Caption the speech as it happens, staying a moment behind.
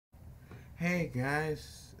Hey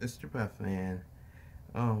guys, it's the Buffman.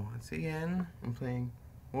 Once again, I'm playing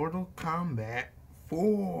Mortal Kombat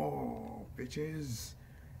 4, bitches.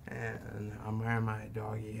 And I'm wearing my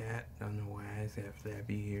doggy hat. Don't know why I have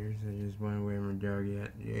flappy ears. I just want to wear my doggy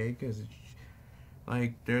hat today because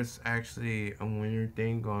like there's actually a winter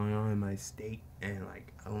thing going on in my state, and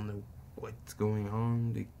like I don't know what's going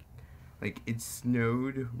on. Like it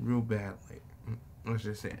snowed real bad. Like let's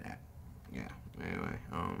just say that. Yeah. Anyway,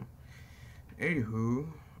 anywho,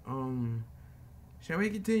 shall we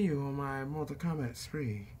continue on my Mortal Kombat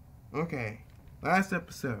spree? Okay, last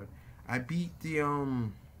episode, I beat the,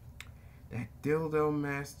 that dildo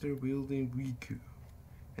master wielding Riku.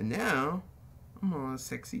 And now, I'm on a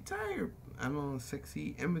sexy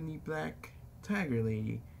ebony black tiger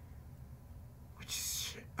lady.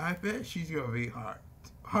 Which, I bet she's gonna be hard.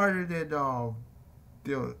 Harder than,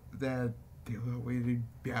 that dildo wielding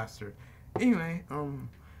bastard. Anyway,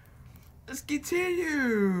 let's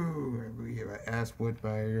continue. I believe I got ass whipped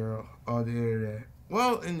by a girl on the internet.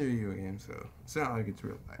 Well, in the video game, so it's not like it's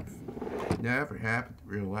real life. It never happened in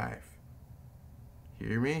real life.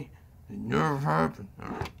 Hear me? It never happened.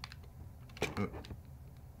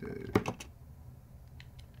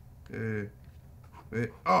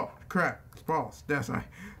 Oh, crap. It's false. That's right.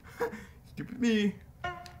 Stupid me.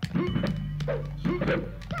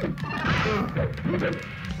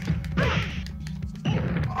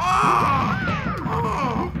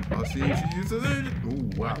 I'll see if she uses it. Oh,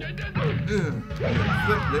 wow. Flip,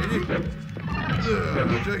 lady.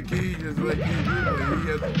 Chuck Key just like you do, but he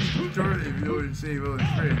has to majority if you don't save all his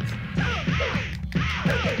friends.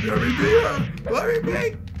 Let me be her! Let me be!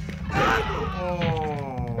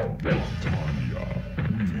 Oh.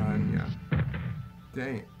 Tanya.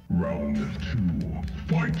 Dang it. Round 2.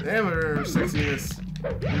 Fight! Damn her sexiness.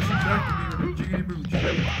 She's attracted me with her jiggity boots.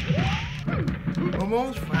 Well,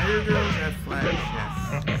 most fire girls have flat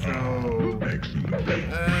chests, so all of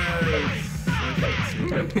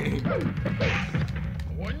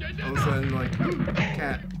a sudden, like,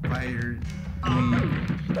 cat fire,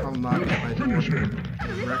 I'll knock at my door and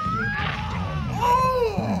wreck me.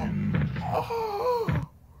 Oh!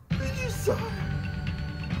 Did you saw it?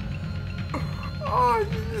 Oh,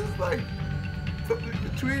 you just like something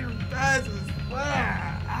between her thighs and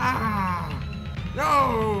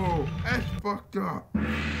no! That's fucked up.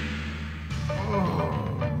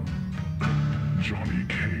 Oh. Johnny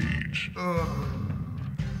Cage.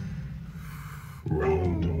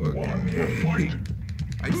 Round 1. Fight.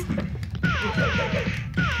 I see.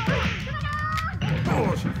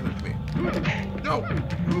 Oh, she flipped me. No!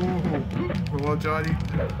 Oh. Come on, Johnny.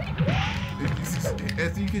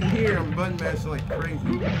 As you can hear, I'm button mashing like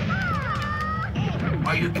crazy.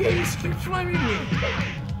 Are you kidding? She keeps flipping me.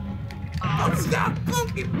 Oh, stop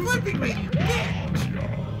flipping me, you bitch!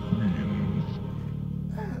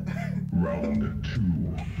 Round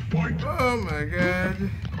 2. Fight! Oh my god.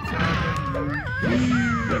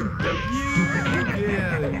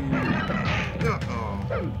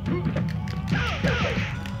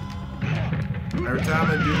 Every time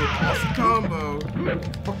I do an awesome combo, it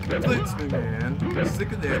fucking flips me, man. I'm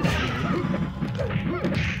sick of that shit.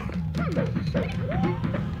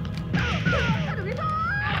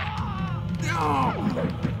 No!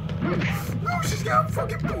 No, she's got a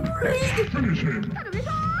fucking brain! Finish him!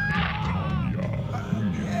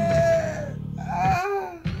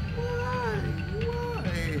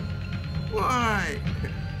 Why?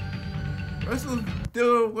 Russell's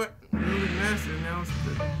still what really master now is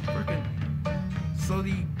the freaking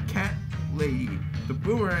slutty cat lady, the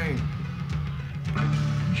boomerang.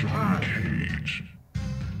 Johnny Cage.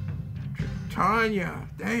 Tanya,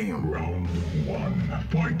 damn. Round 1.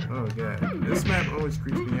 Fight. Oh god, this map always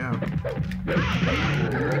creeps me out.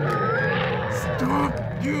 Stop,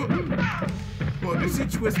 you. Well, does he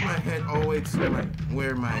twist my head all the way to like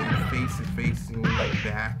where my face is facing like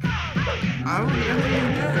back? I don't know.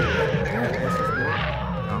 This is more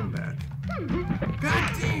combat. God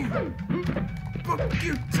damn! Fuck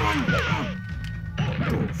you, Tanya!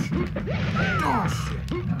 Oh shit! Oh shit!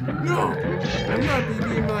 No! I'm not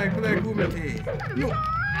being like black woman today. No!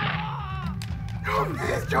 No,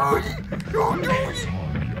 please, Johnny! No, Johnny!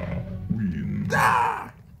 Tanya wins.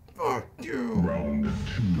 Ah! Fuck you! Round 2.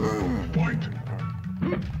 Fight!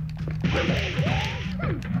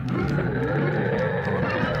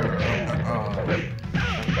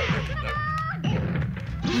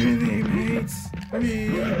 Really, mates? Me?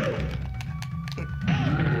 No.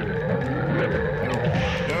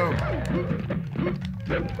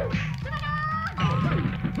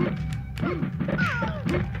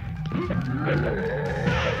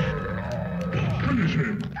 Finish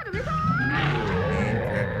him!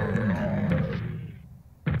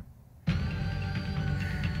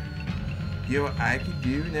 get what I can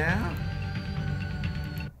do now?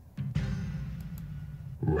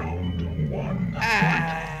 Round 1.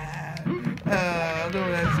 No,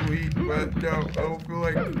 that's weak, but no, I don't feel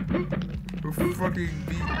like we're fucking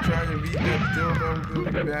trying to beat that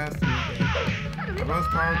dildo bastard. I must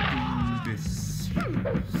power do this.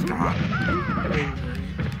 Stop.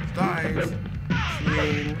 Thighs.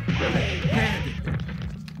 Swing my head.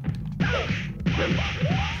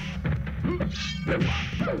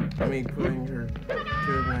 I mean, putting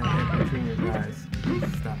my head between your thighs.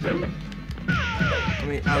 Stop it. I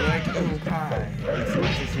mean, I like eating pie. It's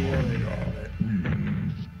not just the other guy, but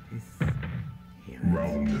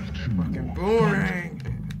Round 2. fucking boring.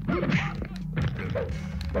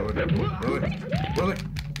 Roll it.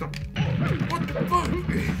 Stop. What the fuck?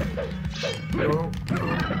 No.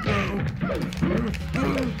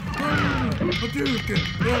 Hadouken.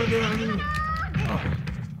 No. Oh.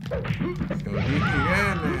 It's gonna beat me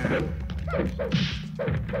again, man.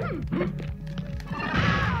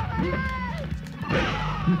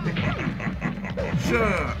 Shut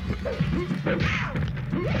up!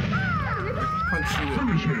 Punch you.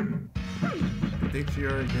 Finish him. I think she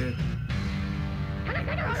already did.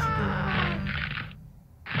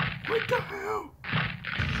 What the hell?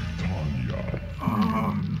 Tanya.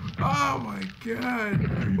 Oh my god!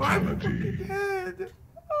 Why am I fucking dead?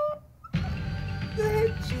 They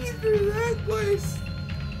had cheese in that place!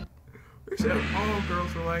 Wish all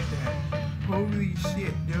girls were like that. Holy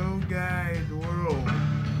shit, no guy in the world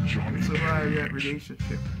Johnny survive that Cage.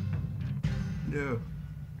 relationship. No.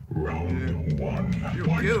 Round 1. You're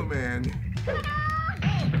a kill man.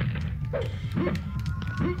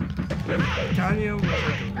 Tanya was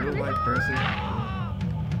like a real life person.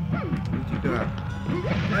 What you got?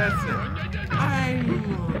 That's it. I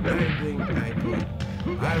will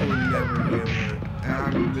never heal her.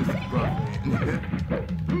 I'm Mr. Buffman.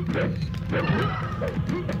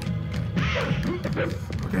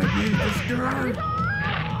 Okay, beat this girl.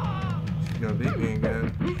 She's gonna beat me again.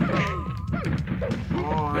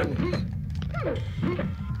 On.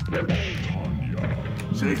 Tanya.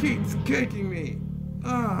 She keeps kicking me.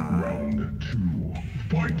 Ah. Round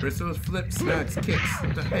 2. Fight. Bristles, flip, smacks, kicks.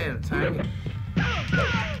 What the hell, Tiny?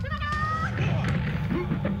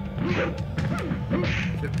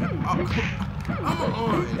 Oh, I'm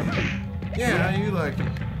on. Yeah, how you like it?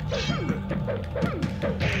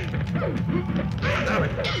 Stop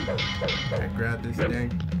it. I grabbed this thing.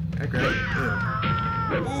 I grabbed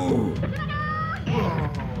it. Ooh. Oh,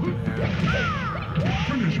 man.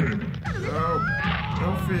 Finish him. No.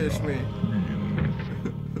 Don't finish me.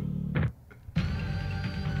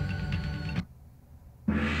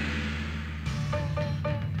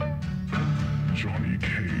 Johnny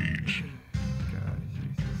Cage. God,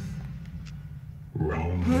 Jesus.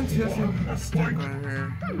 Round I'm just 1. stuck Fight. on her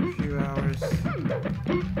for a few hours.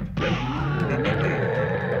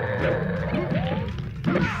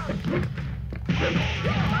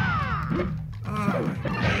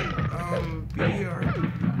 BR. Oh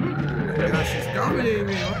my gosh, she's dominating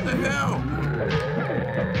me. What the hell?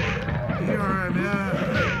 BR, man.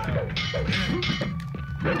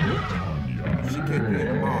 She kicked me in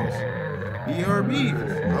the balls. BRB.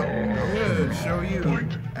 I'm gonna show you.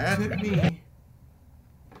 At me.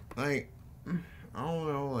 Like, I don't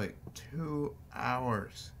know, like 2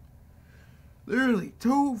 hours. Literally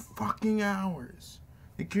 2 fucking hours.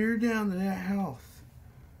 To cure down to that health.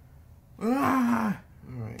 Ah!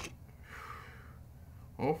 Alright.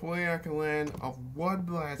 Hopefully I can land a one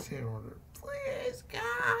blast hit on her. Please,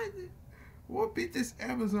 God! What beat this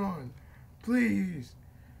Amazon? Please.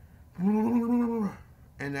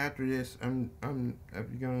 And after this, I'm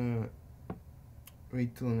gonna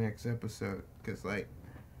wait till the next episode. Cause like,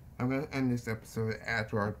 I'm gonna end this episode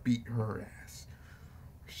after I beat her ass.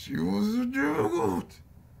 She was a joke.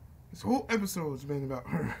 This whole episode has been about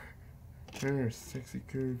her and her sexy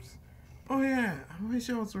curves. Oh yeah, I wish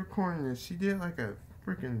I was recording this. She did like a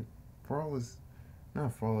freaking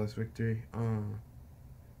not flawless victory.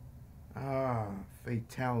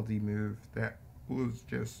 Fatality move that was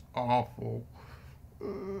just awful.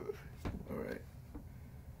 Alright.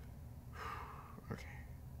 Okay.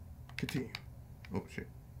 Continue. Oh shit.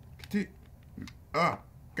 Continue. Ah,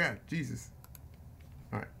 God, Jesus.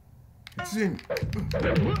 Alright. Continue.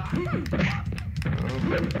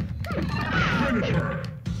 Finisher.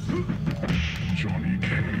 Johnny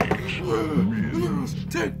Cage. Wins.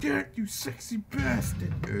 Take that, you sexy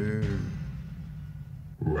bastard.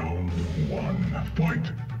 Round 1. Fight.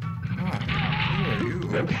 Who are you?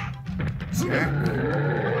 Jack.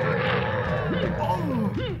 Oh,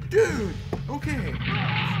 dude. Okay.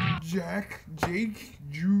 Jack, Jake,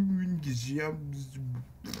 June,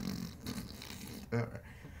 Alright,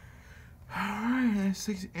 that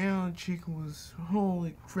 6 Allen chicken was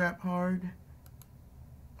holy crap hard.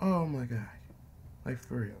 Oh my god. Like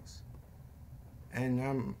for reals. And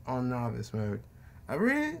I'm on novice mode. I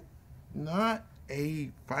really not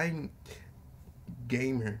a fighting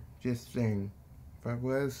gamer, just saying. If I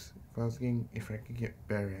was getting, if I could get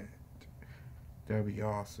better at it, that'd be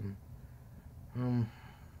awesome.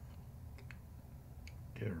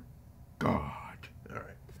 Dear God.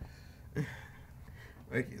 Alright.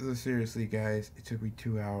 Like, seriously, guys, it took me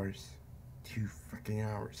 2 hours. 2 freaking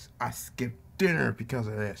hours. I skipped dinner because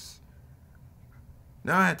of this.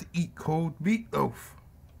 Now I have to eat cold meatloaf.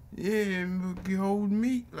 Yeah, cold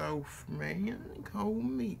meatloaf, man. Cold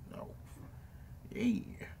meatloaf.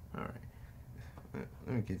 Yeah. Alright.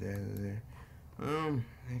 Let me get that out of there.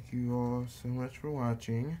 Thank you all so much for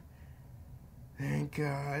watching. Thank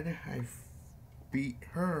God I beat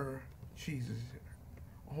her. Jesus.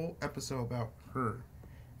 A whole episode about her.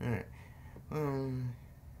 Alright.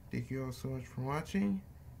 Thank you all so much for watching.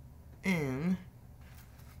 And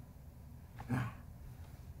I'll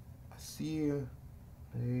see you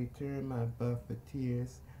later, my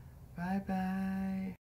buffeteers. Bye bye.